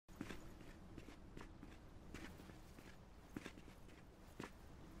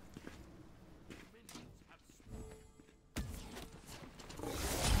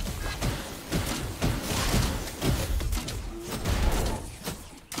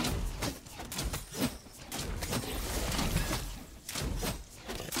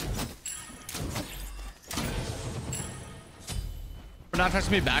not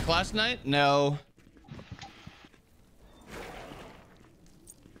texting me back last night? No.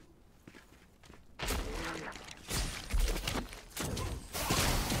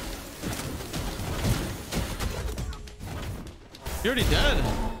 You're already dead.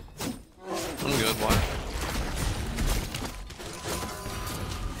 I'm good. Why?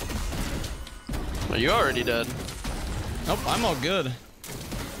 Are you already dead? Nope, I'm all good.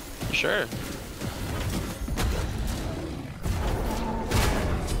 Sure.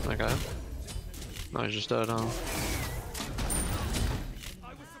 Okay. No, he's just dead, huh?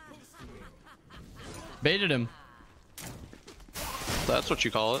 Baited him. That's what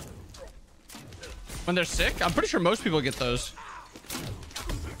you call it. When they're sick? I'm pretty sure most people get those.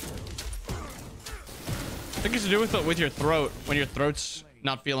 I think it's to do with your throat, when your throat's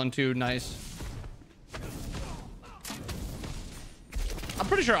not feeling too nice. I'm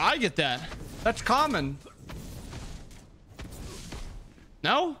pretty sure I get that. That's common.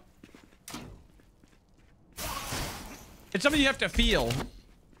 No? It's something you have to feel.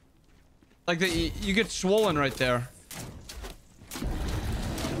 Like that you get swollen right there.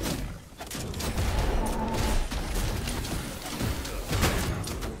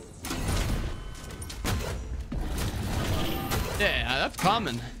 Yeah, that's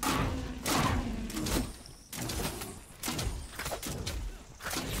common.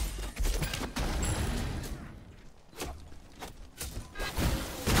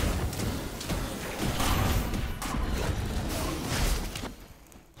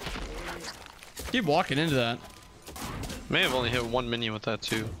 Keep walking into that. May have only hit one minion with that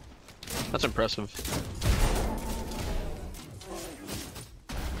too. That's impressive.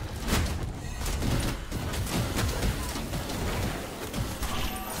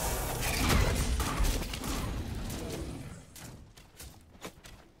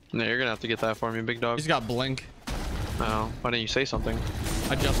 No, you're gonna have to get that for me, big dog. He's got blink. Oh, why didn't you say something?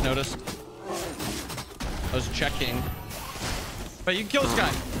 I just noticed. I was checking. But you can kill this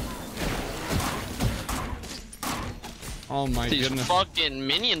guy. Oh my These goodness. fucking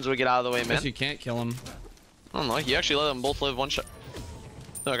minions would get out of the way, man. Guess you can't kill him. I don't know. You actually let them both live one shot.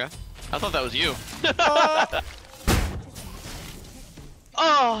 Okay. I thought that was you.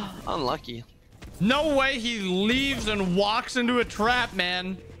 Oh, unlucky. No way he leaves and walks into a trap,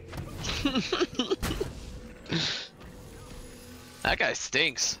 man. That guy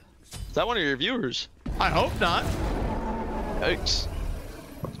stinks. Is that one of your viewers? I hope not. Yikes.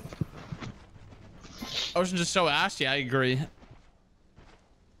 Ocean's just so assy, I agree.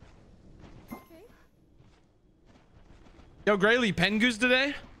 Okay. Yo, Grayley, Pengoose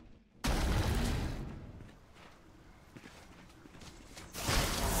today?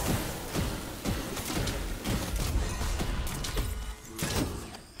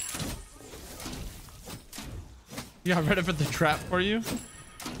 You got ready for the trap for you?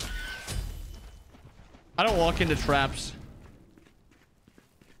 I don't walk into traps.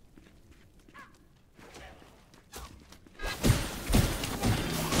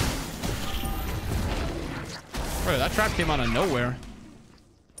 Bro, that trap came out of nowhere.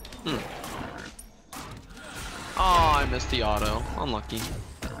 Oh, I missed the auto. Unlucky.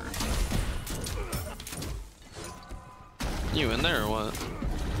 You in there or what?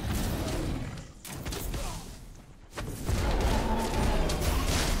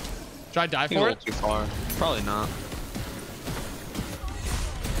 Should I die I think for a it? little too far. Probably not.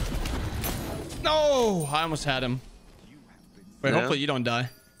 No! I almost had him. Wait, Yeah. hopefully you don't die.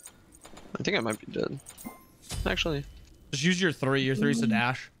 I think I might be dead. Actually. Just use your 3. Your 3's a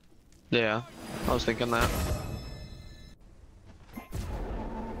dash. Yeah. I was thinking that.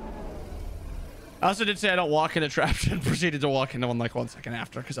 I also did say I don't walk into traps and proceeded to walk into one like 1 second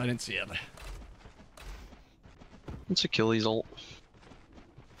after because I didn't see it. It's Achilles ult.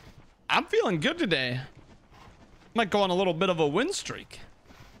 I'm feeling good today. Might go on a little bit of a win streak.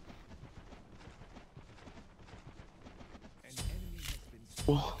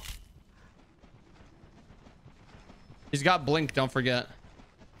 Whoa. He's got blink, don't forget.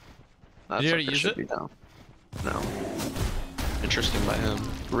 That Did you already sucker use should it? be down. No. Interesting by him.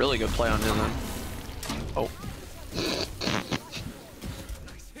 Really good play on him then. Oh.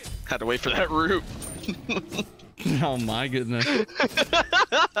 Had to wait for that root. Oh my goodness.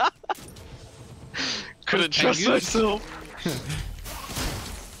 Couldn't trust myself.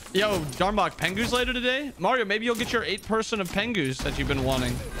 Yo, Darmbach, Pengoose later today? Mario, maybe you'll get your 8-person of Pengoose that you've been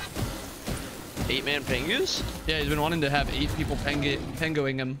wanting. 8-man Pengoose? Yeah, he's been wanting to have 8 people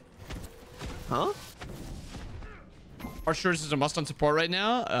pengoing him. Huh? Are sure this is a must on support right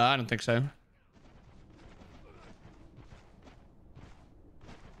now? I don't think so.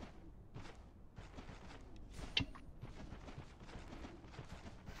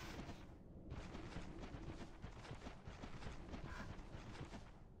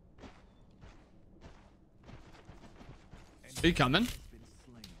 Are you coming?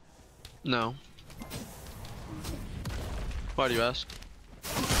 No. Why do you ask?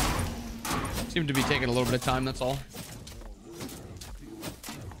 Seem to be taking a little bit of time, that's all.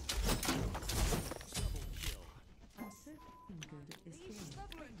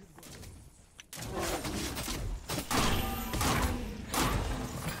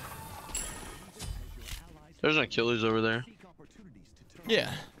 There's an Achilles over there.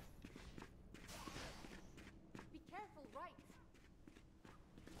 Yeah.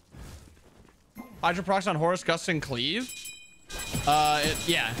 Hydra procs on Horus, Gust, and Cleave?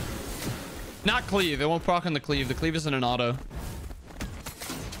 Yeah. Not Cleave. It won't proc on the Cleave. The Cleave isn't an auto.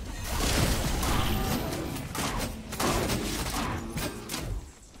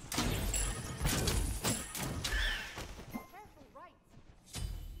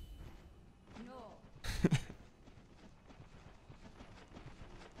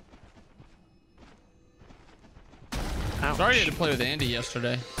 Sorry you had to play with Andy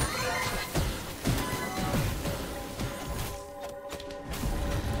yesterday.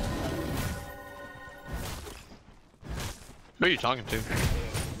 Who are you talking to?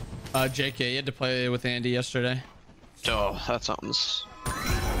 JK, you had to play with Andy yesterday. Oh, that sounds...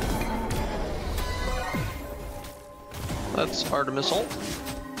 That's Artemis ult.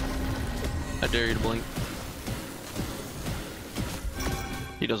 I dare you to blink.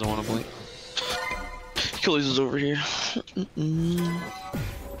 He doesn't want to blink. Achilles is over here.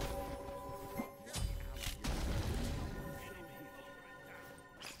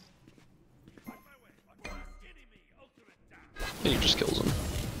 And he just kills him.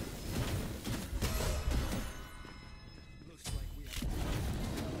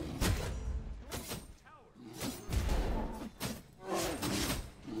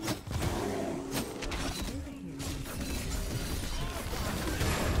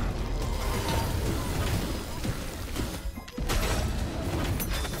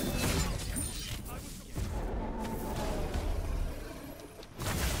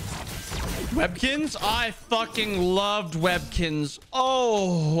 Webkins? I fucking loved Webkins.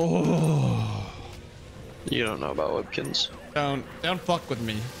 Oh. You don't know about Webkins. Don't fuck with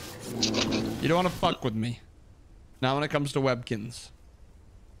me. You don't want to fuck with me. Not when it comes to Webkins.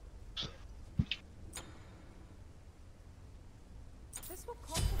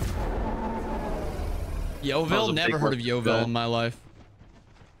 Yeovil? Never heard of Yeovil in my life.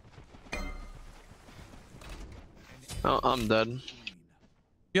 Oh, I'm dead. You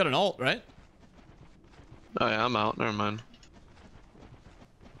got an ult, right? Oh yeah, I'm out. Never mind.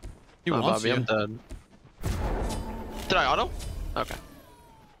 He wants Bobby, you. I'm dead. Did I auto? Okay.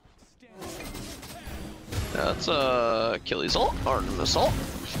 That's Achilles ult, Artemis ult.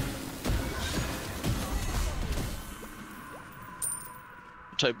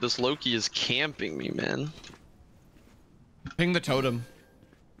 Type this Loki is camping me, man. Ping the totem.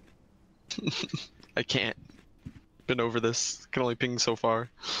 I can't. Been over this. Can only ping so far.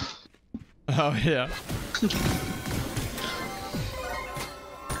 Oh yeah. Is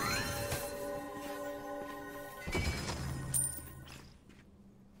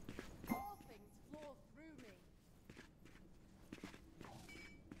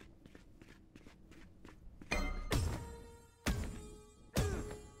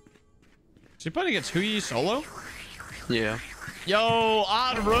he playing against Hui solo? Yeah. Yo,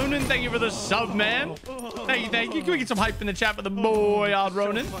 Odd Ronan, thank you for the sub, man. Thank you. Can we get some hype in the chat for the boy, Odd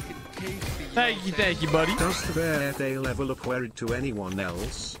Ronan? Thank you, buddy. Does the bear tail ever look weird to anyone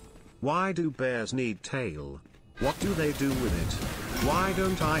else? Why do bears need tail? What do they do with it? Why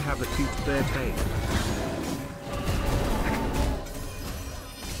don't I have a cute bear tail?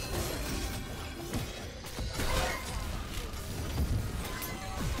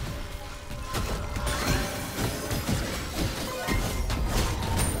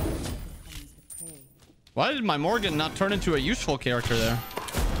 Why did my Morgan not turn into a useful character there?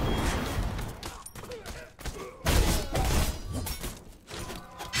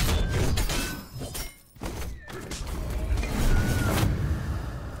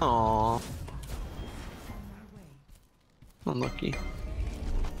 Aww. Unlucky.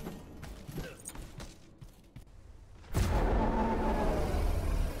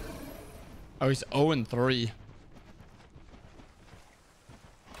 Oh, he's 0-3.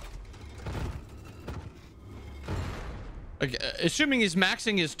 Okay, assuming he's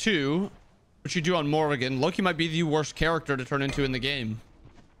maxing his 2, which you do on Morrigan, Loki might be the worst character to turn into in the game.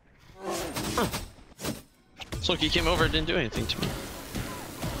 Huh. So Loki came over and didn't do anything to me.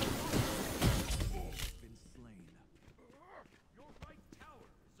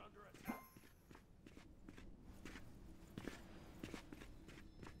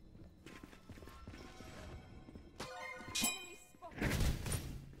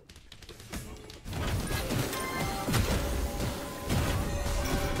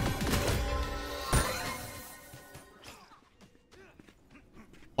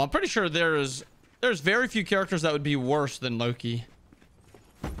 Well, I'm pretty sure there's very few characters that would be worse than Loki.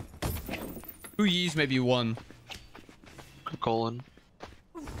 Who Yee's maybe one. Colon.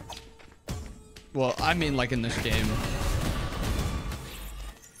 Well, I mean like in this game.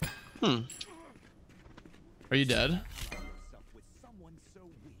 Are you dead?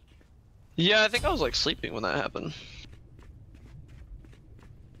 Yeah, I think I was like sleeping when that happened.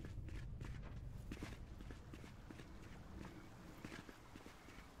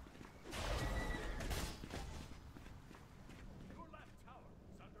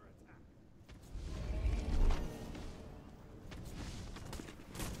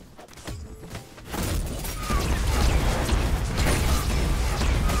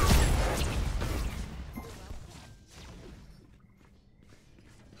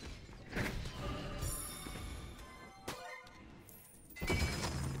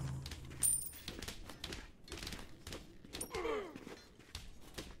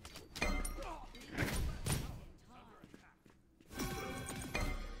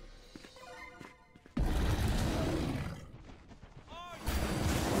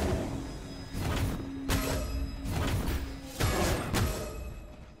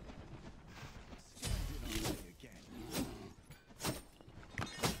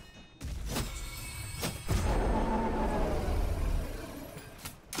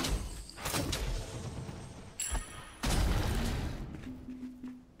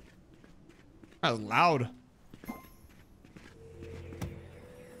 That was loud.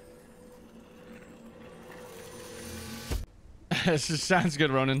 This just sounds good,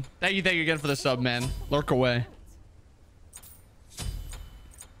 Ronan. Thank you again for the sub, man. Lurk away.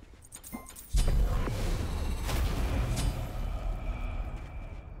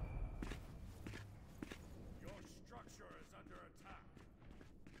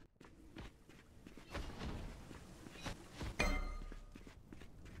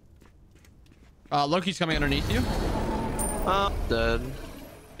 Loki's coming underneath you. Dead.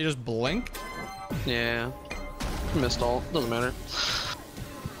 He just blinked. Yeah. Missed all. Doesn't matter.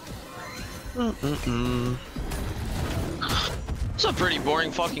 It's a pretty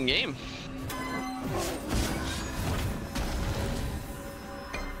boring fucking game.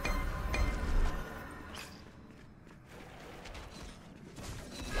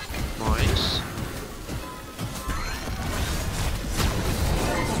 Nice.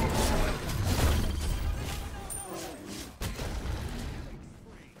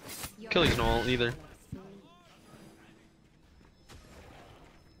 Killy's no ult either.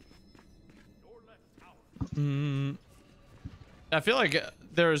 I feel like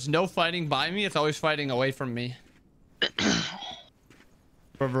there's no fighting by me. It's always fighting away from me.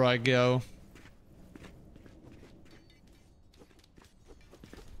 Wherever I go.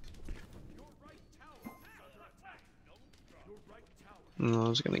 No, I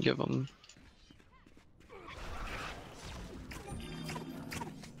was gonna give him.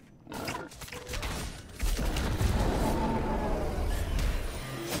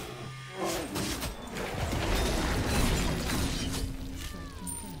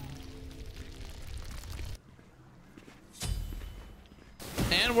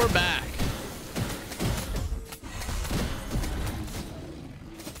 And we're back.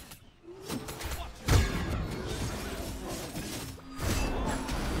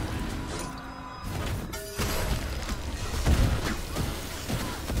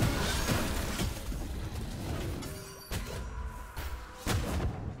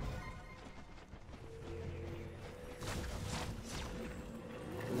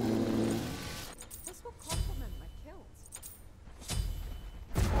 This will complement my kills.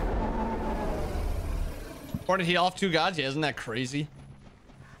 Or did he off 2 gods? Yeah, isn't that crazy?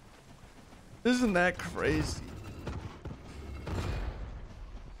 Isn't that crazy?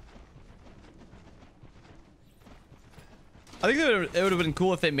 I think it would have been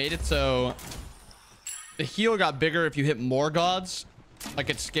cool if they made it so the heal got bigger if you hit more gods. Like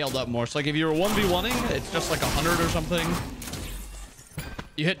it scaled up more. So like if you were 1v1ing, it's just like 100 or something.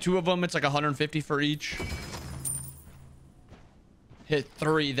 You hit 2 of them, it's like 150 for each. Hit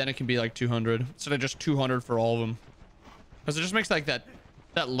 3, then it can be like 200 instead of just 200 for all of them, because it just makes like that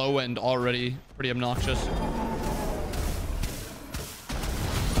low end already pretty obnoxious.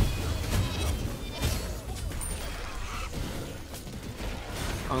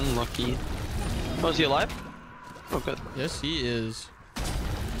 Unlucky. Oh, is he alive? Oh, good. Yes, he is.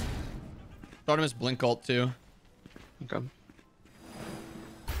 Start him as blink ult too. Okay.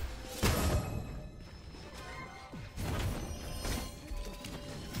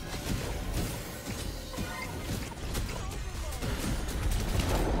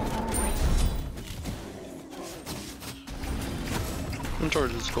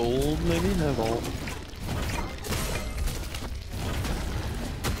 towards his gold, maybe? No vault.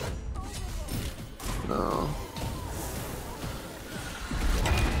 No.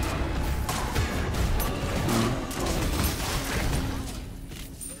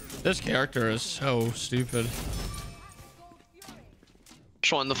 This character is so stupid.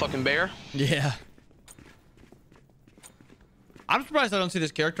 Showing the fucking bear. Yeah. I'm surprised I don't see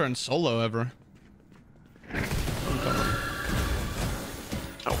this character in solo ever.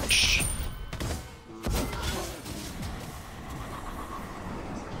 Ouch.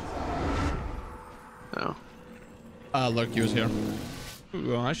 No. Look, he was here.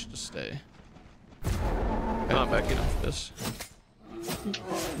 Ooh, I should just stay. Okay, Not backing up. off this.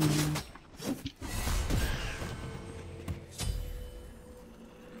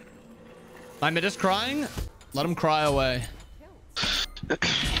 My mid is crying. Let him cry away.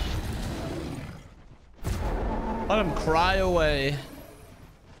 Let him cry away.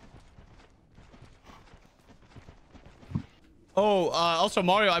 Oh, also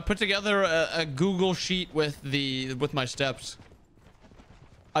Mario, I put together a Google sheet with my steps.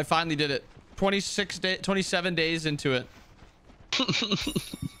 I finally did it. 27 days into it.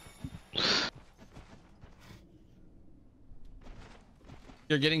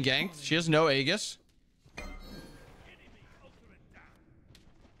 You're getting ganked. She has no Aegis.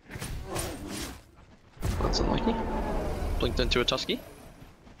 That's unlucky. Blinked into a Tusky.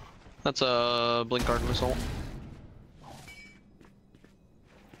 That's a Blink Garden Assault.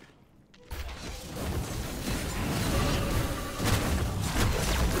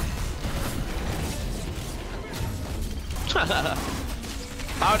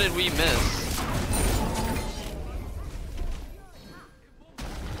 How did we miss?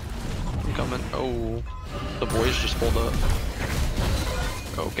 I'm coming. Oh, the boys just pulled up.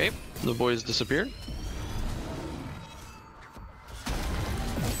 Okay, the boys disappeared.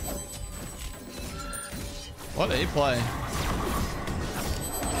 What a play.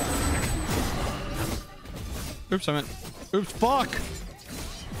 Oops, I meant. Oops, fuck.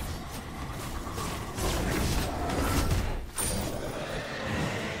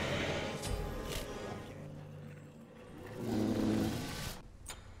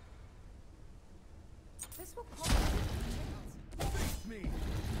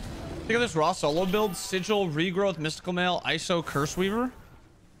 Think of this raw solo build: Sigil, Regrowth, Mystical Mail, ISO, Curse Weaver.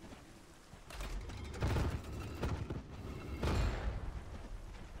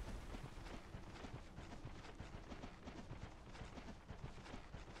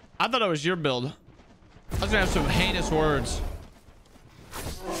 I thought it was your build. I was gonna have some heinous words.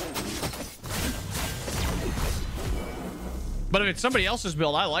 But if it's somebody else's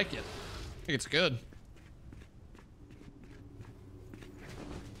build, I like it. I think it's good.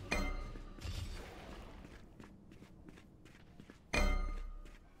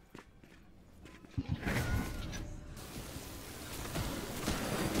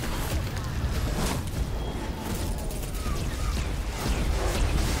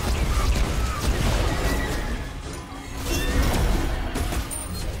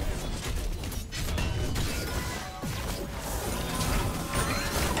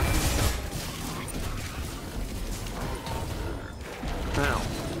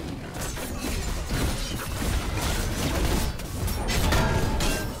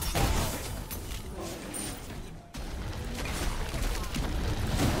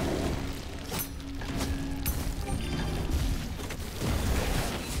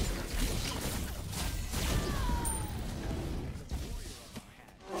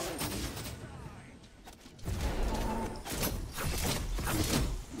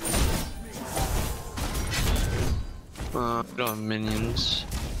 We don't have minions.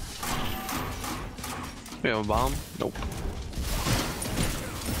 We have a bomb? Nope.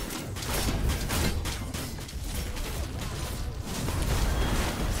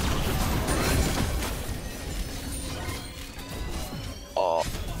 Oh.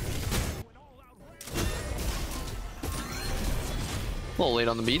 A little late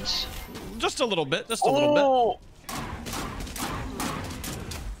on the beads. Just a little bit. Just a little bit.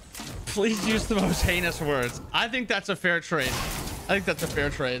 Please use the most heinous words. I think that's a fair trade. I think that's a fair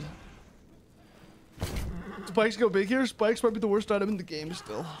trade. Spikes go big here. Spikes might be the worst item in the game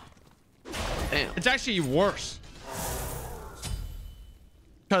still. Damn. It's actually worse.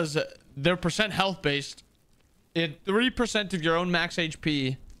 Because they're percent health based. It 3% of your own max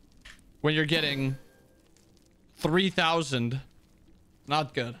HP when you're getting 3,000.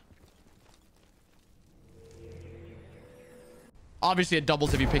 Not good. Obviously it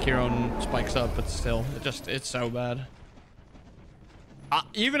doubles if you pick your own spikes up, but still, it's so bad.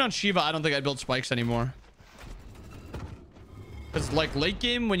 Even on Shiva, I don't think I build spikes anymore. Because like late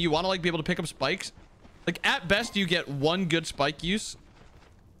game, when you want to like be able to pick up spikes, like at best you get one good spike use.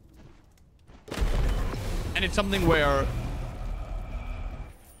 And it's something where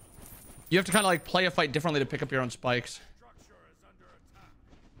you have to kind of like play a fight differently to pick up your own spikes.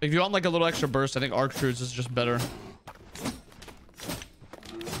 If you want like a little extra burst, I think Arc Truths is just better.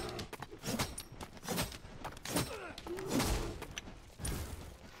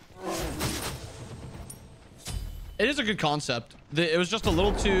 It is a good concept. It was just a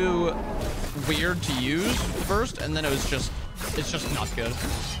little too weird to use first, and then it's just not good.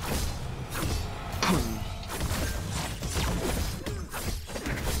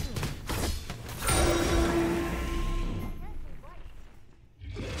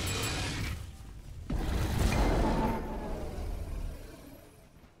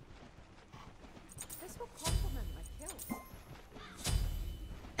 This will complement my kills.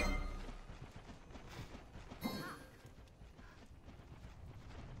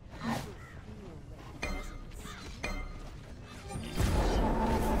 I will feel their presence.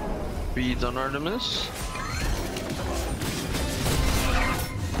 Beads on Artemis.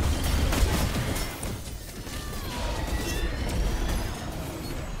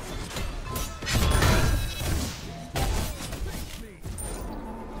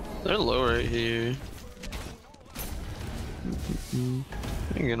 They're low right here.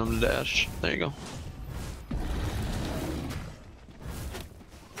 I can get them to dash. There you go.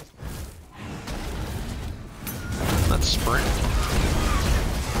 That's sprint.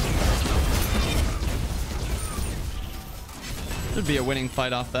 Should be a winning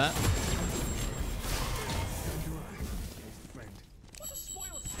fight off that.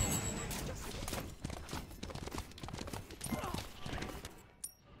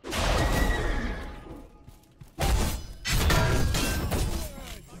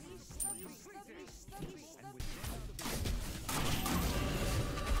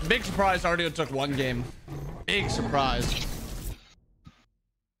 Big surprise, Ardio took one game. Big surprise.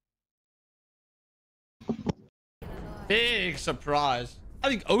 Big surprise. I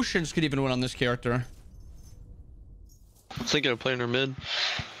think Oceans could even win on this character. I was thinking of playing her mid.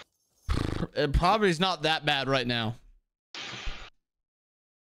 It probably is not that bad right now.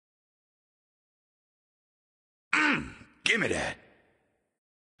 Give me that.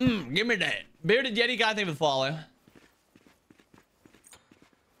 Give me that. Bearded Yeti guy, thank you for the follow.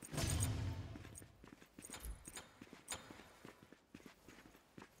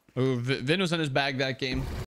 Ooh, Vin was in his bag that game.